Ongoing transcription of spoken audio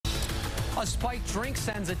A spiked drink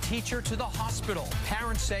sends a teacher to the hospital.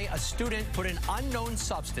 Parents say a student put an unknown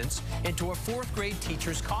substance into a fourth grade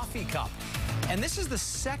teacher's coffee cup. And this is the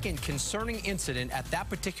second concerning incident at that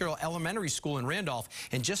particular elementary school in Randolph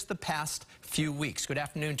in just the past few weeks. Good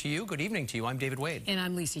afternoon to you. Good evening to you. I'm David Wade. And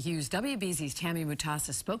I'm Lisa Hughes. WBZ's Tammy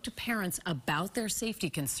Mutasa spoke to parents about their safety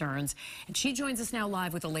concerns. And she joins us now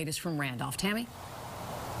live with the latest from Randolph. Tammy?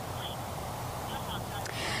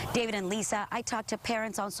 David and Lisa, I talked to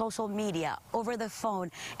parents on social media, over the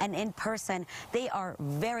phone, and in person. They are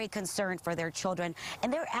very concerned for their children,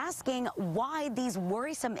 and they're asking why these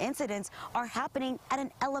worrisome incidents are happening at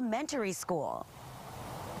an elementary school.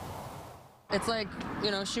 It's like,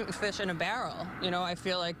 shooting fish in a barrel. I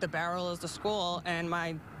feel like the barrel is the school and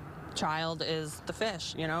my child is the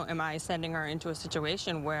fish. Am I sending her into a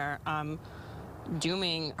situation where I'm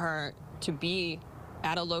dooming her to be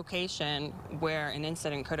at a location where an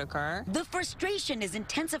incident could occur? The frustration is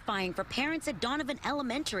intensifying for parents at Donovan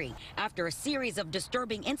Elementary after a series of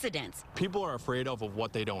disturbing incidents. People are afraid of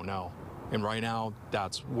what they don't know. And right now,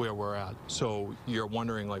 that's where we're at. So you're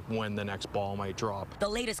wondering when the next ball might drop. The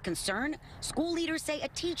latest concern? School leaders say a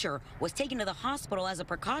teacher was taken to the hospital as a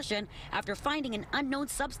precaution after finding an unknown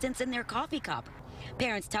substance in their coffee cup.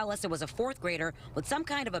 Parents tell us it was a fourth grader with some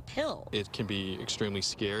kind of a pill. It can be extremely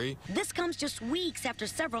scary. This comes just weeks after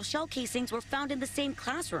several shell casings were found in the same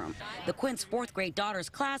classroom. The Quinn's fourth grade daughter's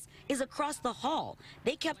class is across the hall.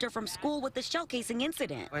 They kept her from school with the shell casing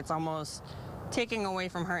incident. It's almost taking away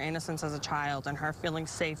from her innocence as a child and her feeling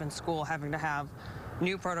safe in school, having to have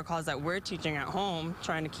new protocols that we're teaching at home,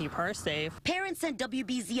 trying to keep her safe. Parents sent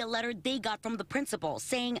WBZ a letter they got from the principal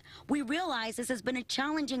saying, "We realize this has been a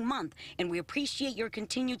challenging month and we appreciate your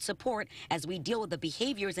continued support as we deal with the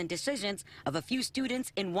behaviors and decisions of a few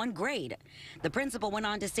students in one grade." The principal went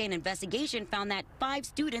on to say an investigation found that 5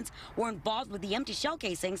 students were involved with the empty shell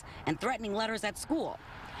casings and threatening letters at school.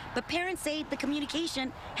 But parents say the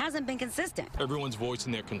communication hasn't been consistent. Everyone's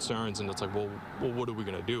voicing their concerns, and it's like, well, what are we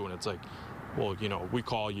going to do? And it's like, well, we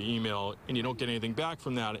call, you email, and you don't get anything back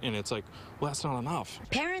from that, and it's like, well, that's not enough.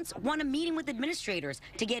 Parents want a meeting with administrators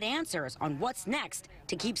to get answers on what's next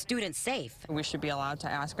to keep students safe. We should be allowed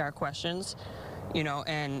to ask our questions,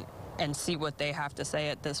 and see what they have to say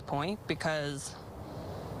at this point, because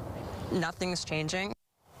nothing's changing.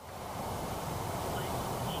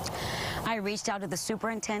 I reached out to the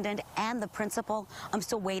superintendent and the principal. I'm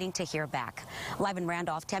still waiting to hear back. Live in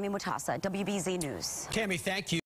Randolph, Tammy Mutasa, WBZ News. Tammy, thank you.